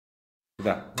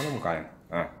Sudah, mana mukanya?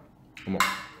 Ngomong.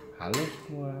 Halo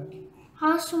semua.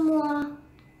 Halo semua.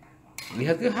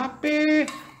 Lihat ke HP,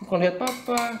 bukan lihat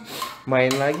papa.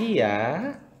 Main lagi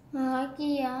ya.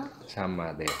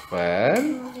 Sama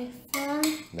Devon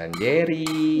dan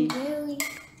Jerry.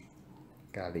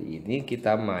 Kali ini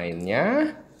kita mainnya.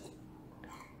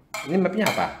 Ini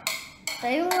mapnya apa?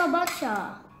 Saya nggak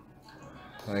baca.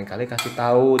 Lain kali kasih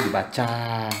tahu,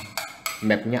 dibaca.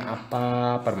 Mapnya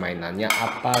apa, permainannya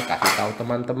apa, kasih tahu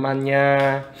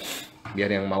teman-temannya.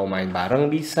 Biar yang mau main bareng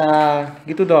bisa,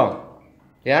 gitu dong.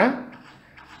 Ya?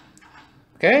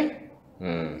 Oke?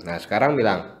 Nah sekarang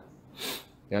bilang.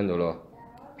 Jangan dulu.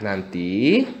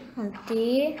 Nanti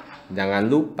jangan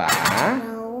lupa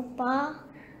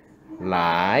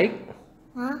like,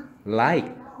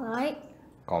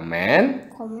 komen,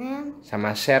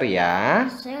 sama share ya.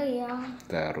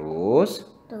 Terus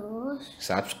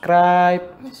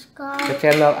subscribe ke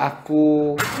channel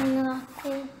aku.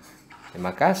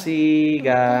 Terima kasih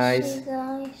guys.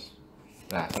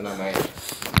 Nah, senang main.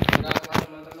 Senang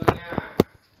teman-temannya.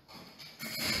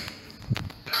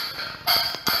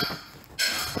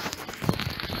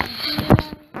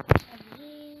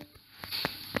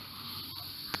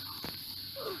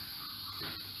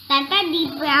 Tata di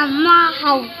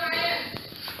mau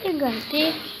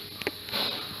ganti.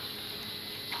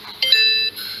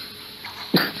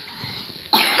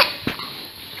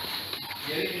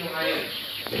 Jadi minum air.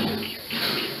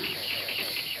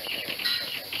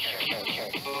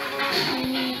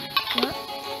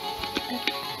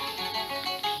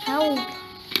 Tahu.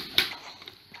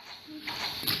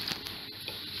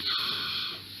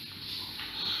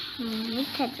 Ini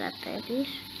kata tadi.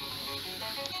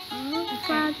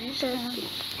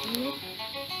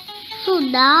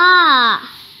 Sudah.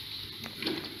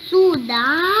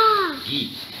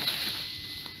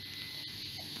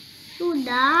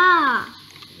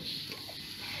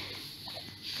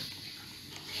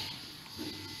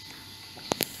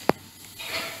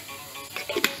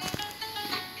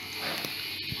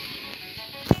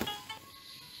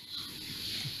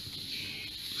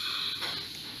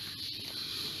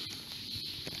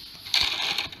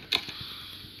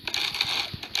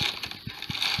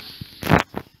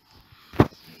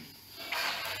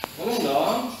 Ngomong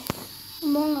dong.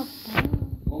 Ngomong apa?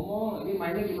 Ngomong, ini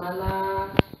mainnya gimana?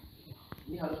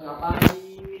 Ini harus ngapain?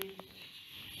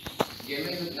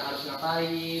 Game-nya harus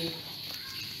ngapain?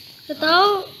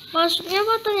 Tahu masuknya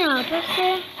botolnya apa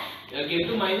sih? Ya game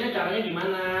itu mainnya caranya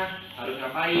gimana? Harus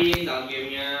ngapain dalam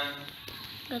gamenya?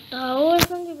 Gak tahu,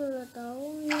 kan juga gak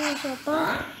tahu ini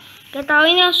siapa. Gak tahu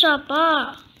ini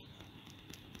siapa.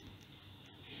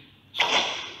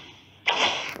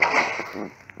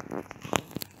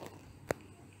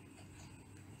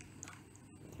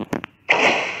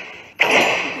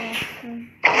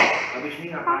 Habis ini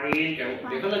ngapain?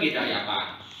 Dia kan lagi cari apa?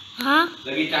 Hah?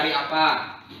 Lagi cari apa?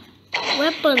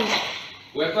 Weapon.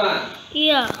 Weapon?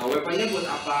 Iya. Nah, weaponnya buat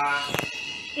apa?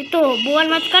 Itu bukan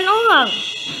matikan orang.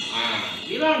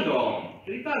 Bilang dong.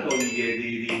 Cerita dong di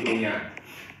videonya.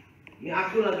 Ini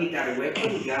aku lagi cari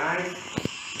weapon, guys.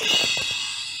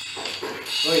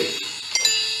 Woi.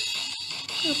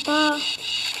 Apa?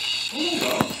 Ngomong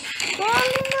dong.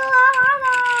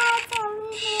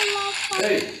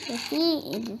 Hey.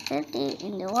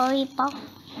 Ini lollipop.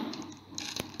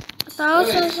 Tahu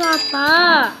siapa?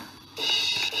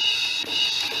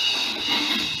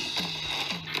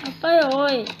 Apa ya,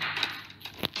 oi?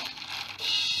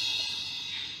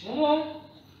 Ngomong.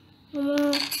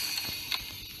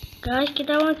 Guys,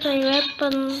 kita mau cari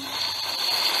weapon.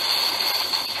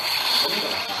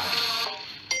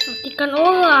 Matikan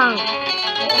orang.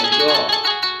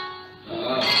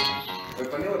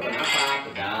 Weaponnya weapon apa?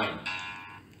 Pedang.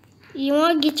 Iya,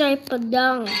 lagi cari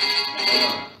pedang.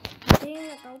 Saya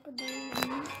nggak tahu pedang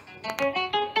ini.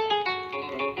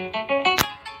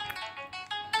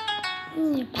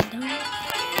 Ini pedang.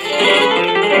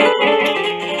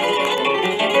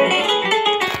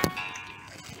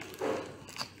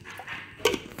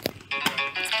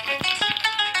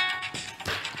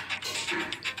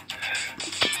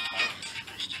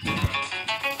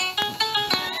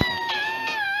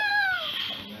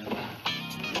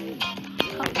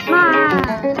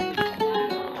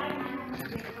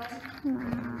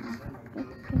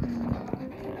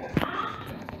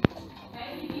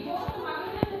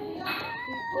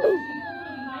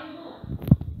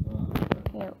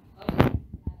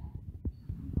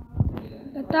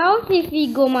 Gak tahu si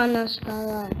Vigo mana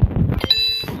sekarang.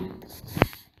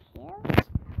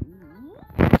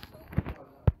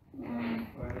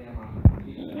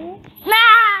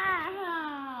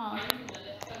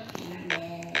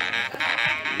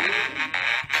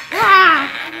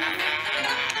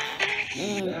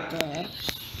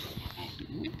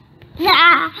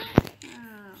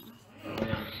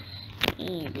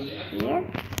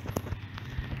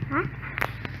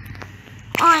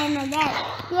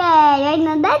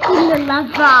 in the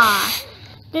lava.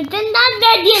 The not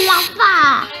dead in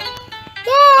lava.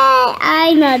 Yay!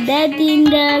 I'm not dead in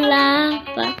the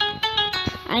lava.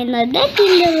 I'm not dead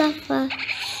in the lava.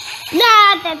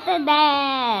 Nah, that's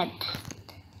dead.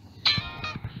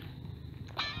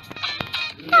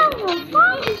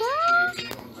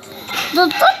 The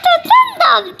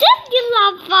not dead in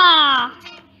lava.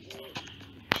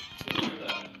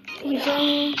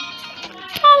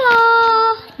 Halo.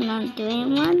 Nanti.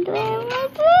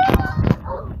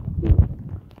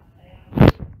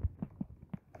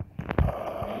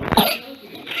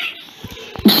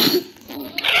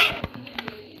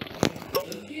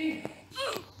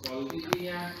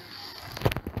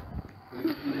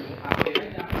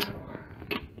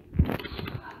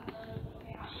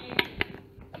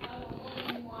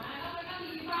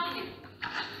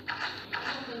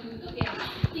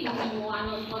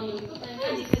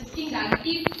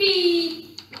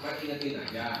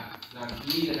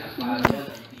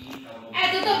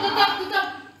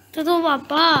 Tutup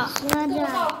apa?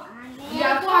 Tutup.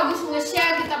 Dia tuh habis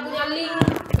nge-share kita punya link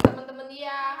ke teman-teman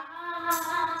dia.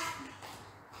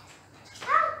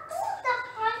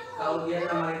 Kalau dia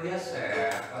sama dia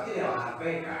share, pasti dia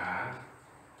HP kan?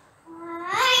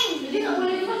 Jadi nggak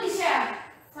boleh juga di-share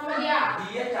sama dia.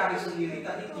 Dia cari sendiri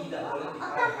tapi tidak boleh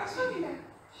dikasih dia.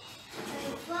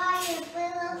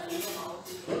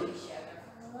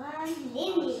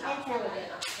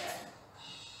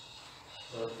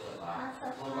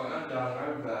 Makanya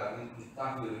jangan dari kita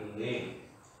ini.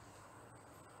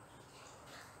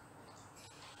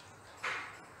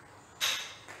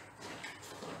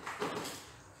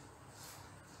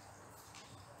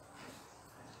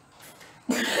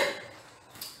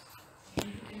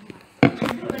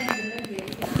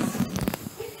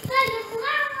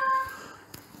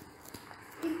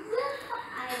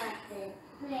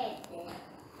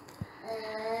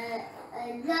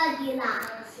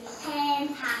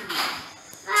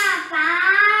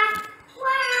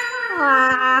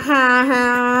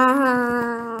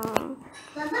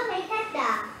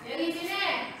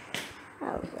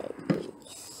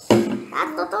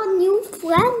 Atau new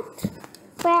friend.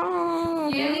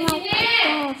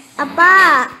 Apa?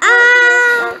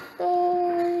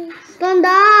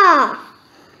 Tanda.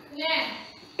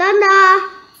 Tanda.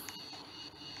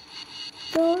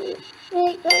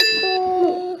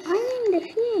 I'm in the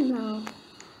field now.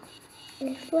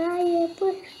 That's why I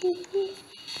put this.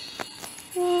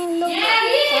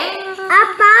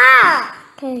 Apa?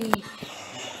 Okay.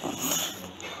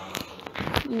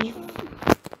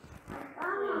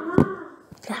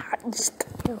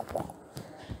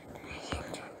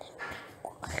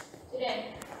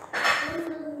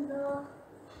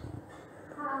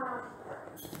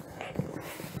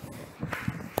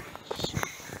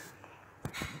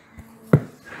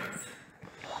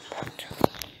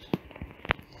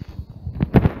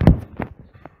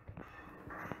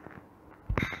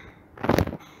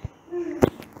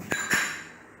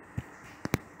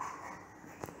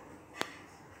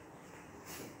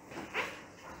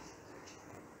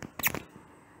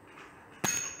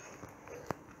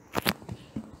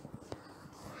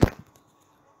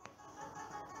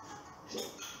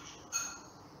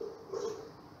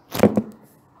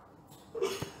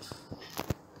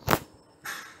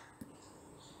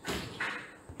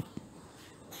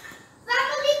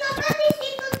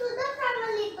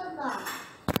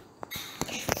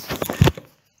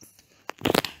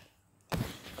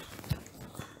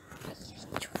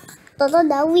 Toto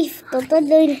đã wif, Toto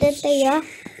doing tete ya,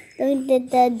 doing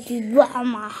tete di dua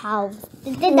mahal.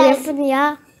 Tete dapat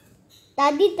ya.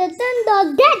 Tadi tete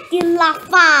udah dead di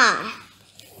lava.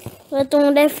 Tunggu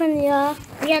Devon ya.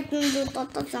 Lihat tunggu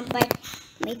Toto sampai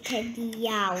mereka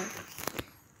diau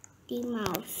di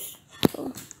mouse.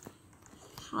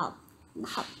 Hop,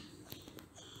 hop.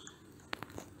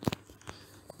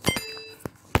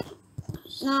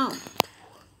 Now,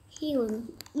 heal.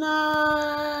 No.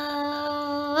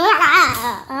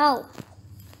 Ow.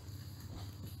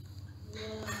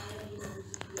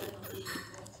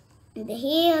 In the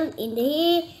hill.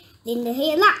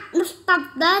 Lah,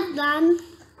 stop that then.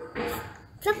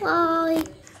 Supply.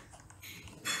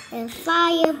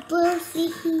 Fire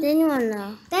pussy. Di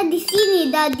mana? Tadi sini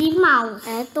dah di mouse.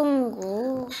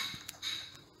 Tunggu.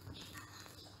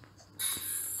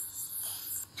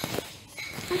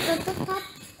 Tetap.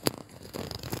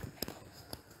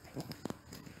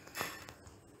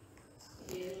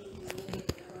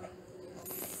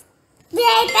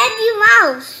 Tadi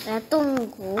mouse.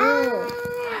 Tunggu.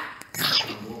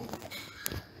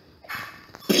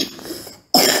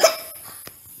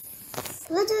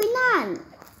 Lucunan.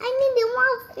 I need the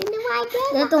mouse in the white.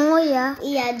 Tunggu ya.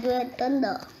 Iya, 2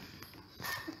 tanda.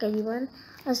 kayak gimana?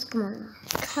 Harus kemana?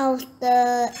 Kau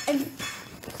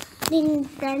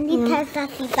Tadi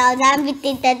kasih tahu jangan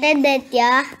bikin teteh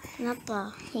ya.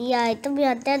 Kenapa? Iya itu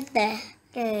biar teteh.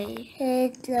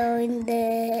 It's in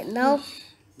the no,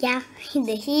 yeah, in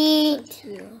the heel,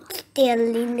 still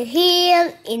in the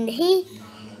heel, in the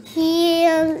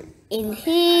heel, in the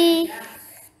heel,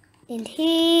 in the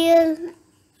heel,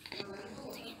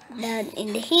 dan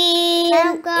in the heel,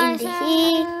 in the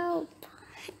heel,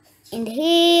 in the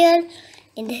heel,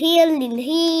 in the heel, in the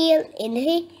heel, in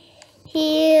the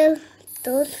heel,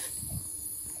 terus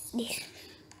this.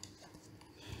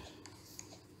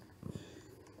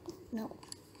 No.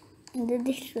 And do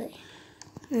this way.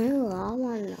 Enggak,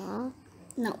 mana?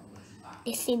 No.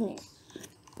 Di sini.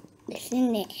 Di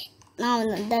sini. No,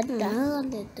 that.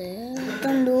 Teteh.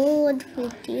 Tunggu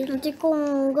dikit. Nanti kok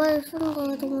enggak,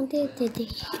 enggak ketemu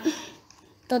teteh.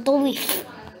 Toto wif.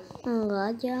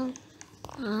 Enggak,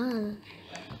 jangan.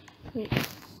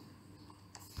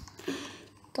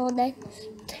 Toto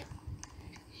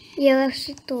Ya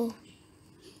situ.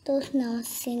 terus no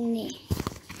sini.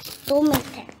 Tuh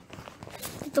meter.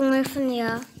 Hitung Evan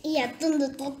ya. Iya, tunggu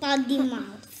total di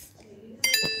mouse.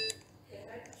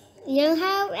 Yang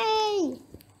harus.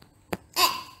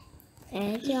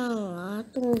 Jangan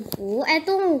tunggu.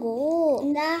 Tunggu.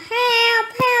 Nah, help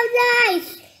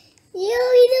guys. You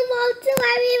either want to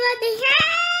everybody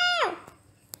help.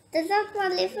 There's a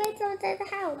qualified to the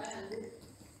house.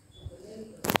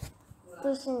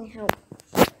 Terus ini help.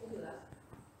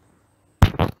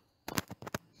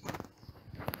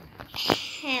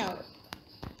 Help.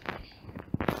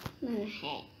 Mana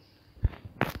help?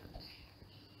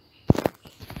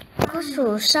 Kok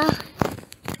susah?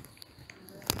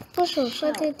 Kok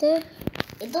susah teteh?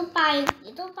 Itu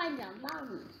panjang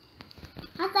banget.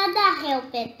 Harus ada help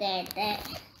tete.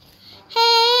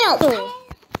 Help. Tuh.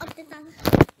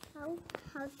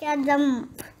 Harus ada.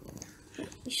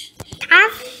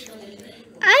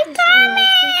 I'm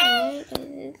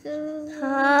coming.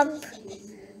 Hop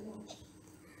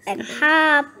and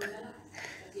hop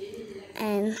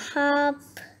and hop.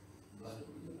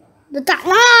 Dekat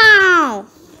now.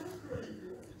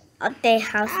 Okay,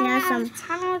 harusnya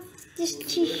How this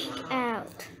cheese out?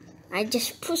 I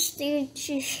just push the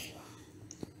cheese.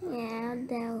 Yeah,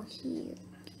 down here.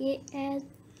 Get out.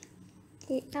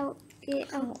 Get out. Get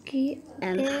out. Get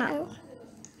and get hop out.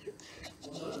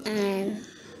 and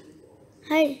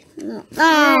Hai. no.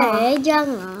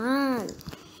 Jangan.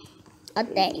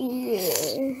 Okay.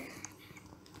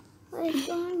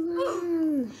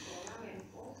 Jangan.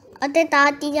 Okay,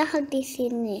 tadinya harus di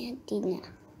sini hatinya.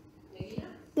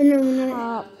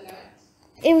 Benar-benar.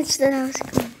 Sudah harus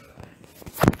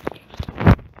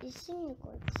di sini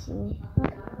kok di sini.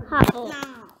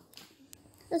 Now.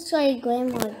 Let's try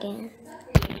grandma again.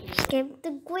 Escape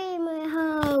the grandma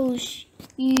house.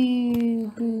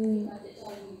 You boo.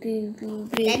 Boo boo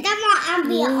boo. Kita mau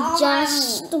ambil orang.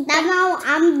 Just Kita mau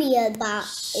ambil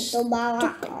itu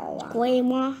bawa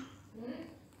Grandma.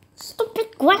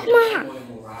 Stupid grandma.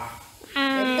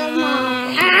 Itu mau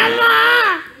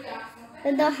hammer.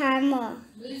 Itu hammer.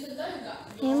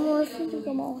 Hammer sih juga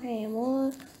mau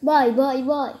hammer. Bye bye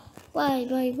bye. Bye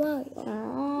bye bye.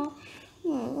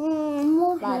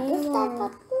 Mau Bagus hammer.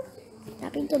 tatapku.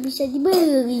 Tapi nggak bisa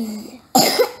dibeli.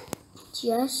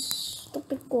 Just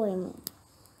stupid grandma.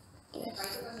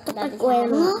 Stupid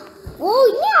grandma. Oh,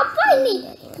 ini apa ini?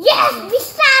 Yes,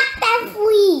 bisa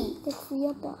Tefui. Tapi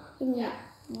apa? Ini.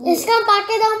 Sekarang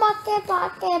pakai dong, pakai.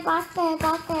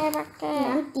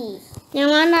 Nanti. Yang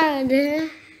mana ada?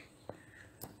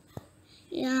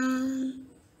 Yang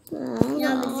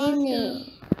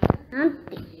begini.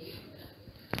 Nanti.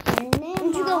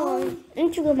 Ini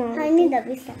juga mau. Nah, ini tidak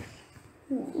bisa.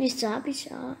 Bisa.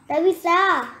 Tidak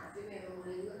bisa.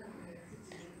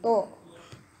 Tuh.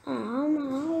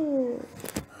 Mau.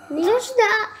 Ini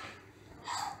sudah.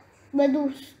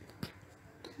 Bagus.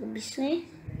 Bisa ya?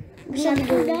 Bisa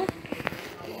dulu. sudah.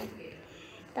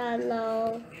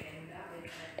 Kalau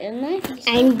ini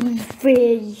I'm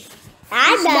very.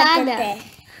 ada Ada. teteh.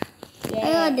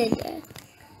 Ayo ada.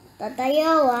 Tata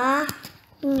Yawa.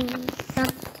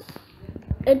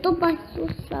 Itu pas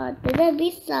susah, tidak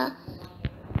bisa.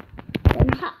 Dan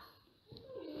hak.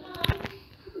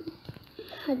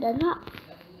 Dan hak.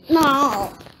 No.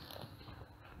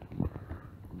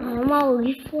 Mau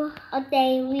gitu.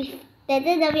 Okay, with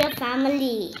Tete of your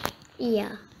family.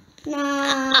 Iya. No.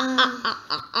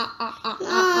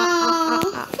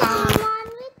 Come on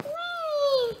with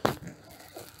me.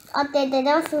 Okay,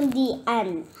 Tete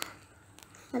sundian.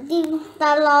 Nanti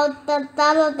kalau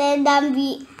Tete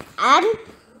dambian,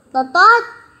 Toto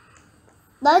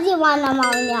gimana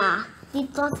maunya?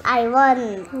 Titos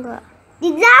Iron. Enggak.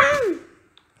 Tidak.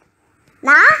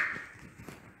 Nah,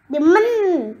 demen.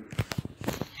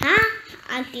 Hah?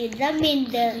 Tidak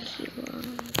minder.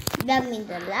 Tidak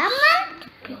minder lama.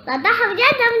 Tata harusnya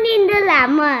tidak minder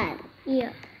lama. Iya.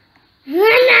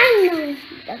 Mana?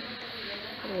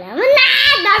 Lama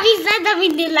nah, tak bisa tak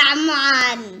minder lama.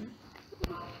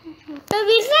 Tak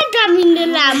bisa tak minder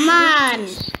lama.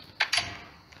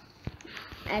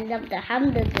 Ada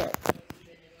paham betul.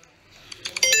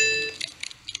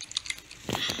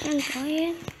 Yang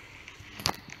kalian.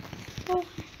 Oh.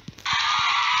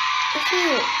 Itu.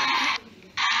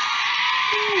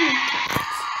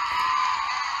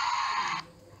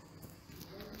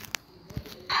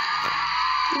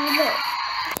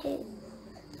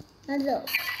 Hello.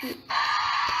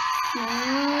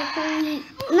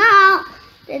 No,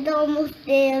 it's almost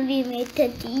there. We made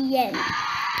it to the end.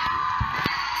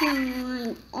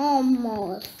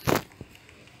 Almost.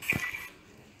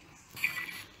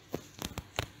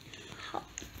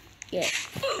 Ya.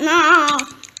 Nah,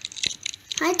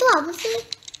 itu apa sih?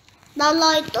 Lolo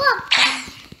itu apa?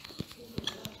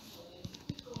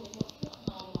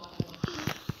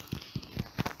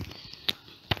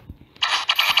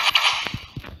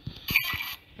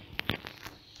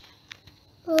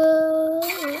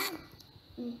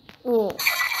 Oh.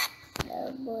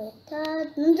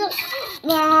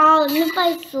 Wow, ini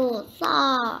paling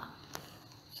susah.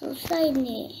 Susah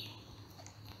ini.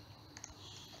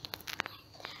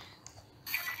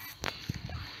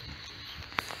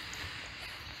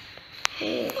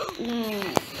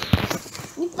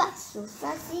 Ini paling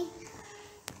susah sih.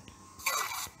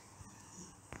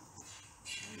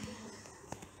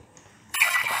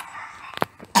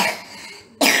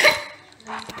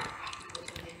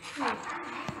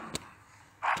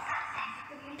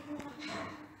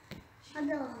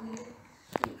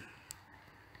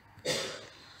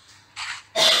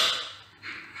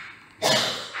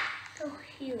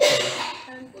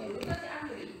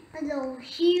 Hello,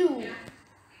 Hugh.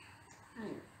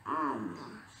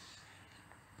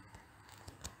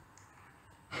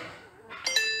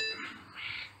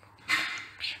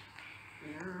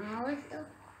 Now it's the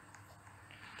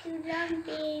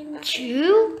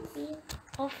Two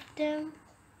of them.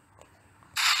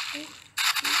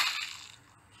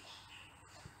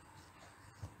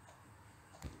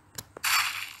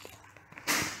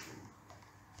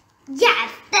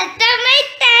 Yes, that's my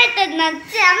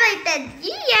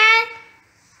yes.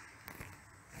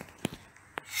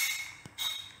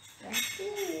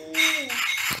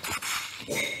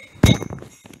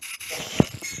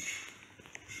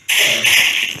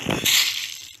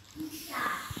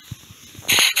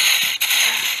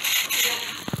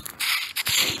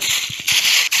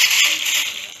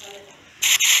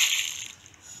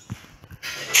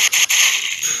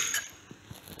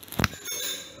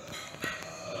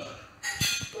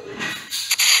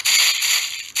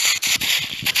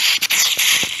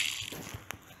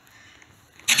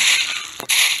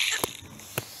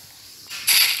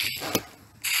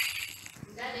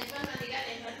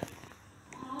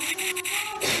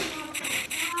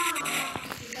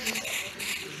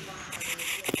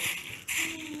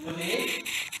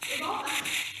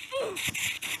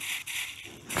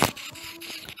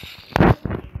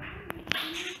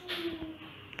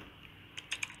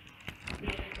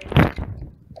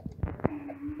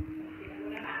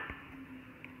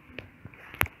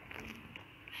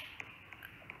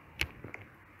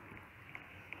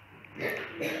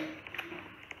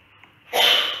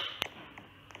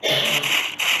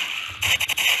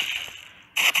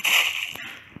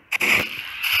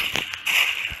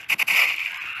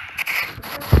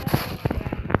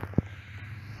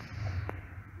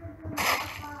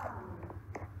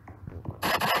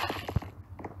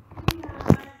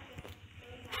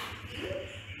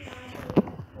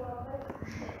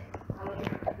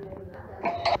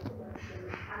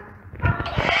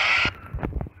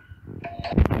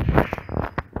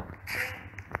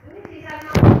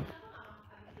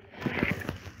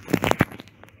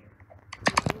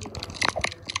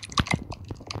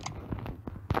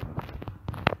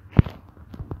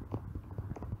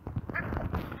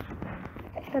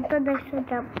 Tata udah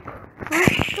sedap. Hah?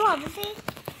 Itu apa sih?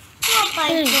 Itu apa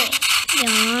itu?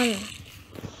 Jangan.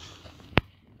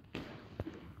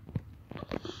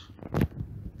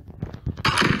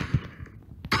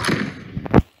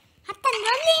 Hatan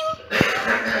galing.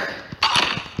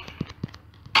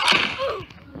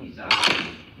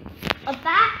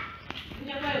 Apa?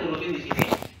 Siapa yang ngurusin di sini?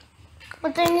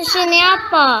 Fotoin di sini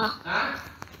apa? Hah?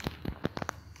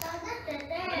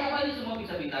 Kenapa ini semua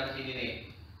bisa pindah ke sini nih?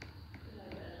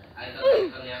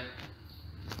 Item-itemnya,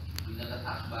 pindah ke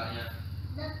taskbarnya.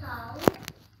 Udah tahu.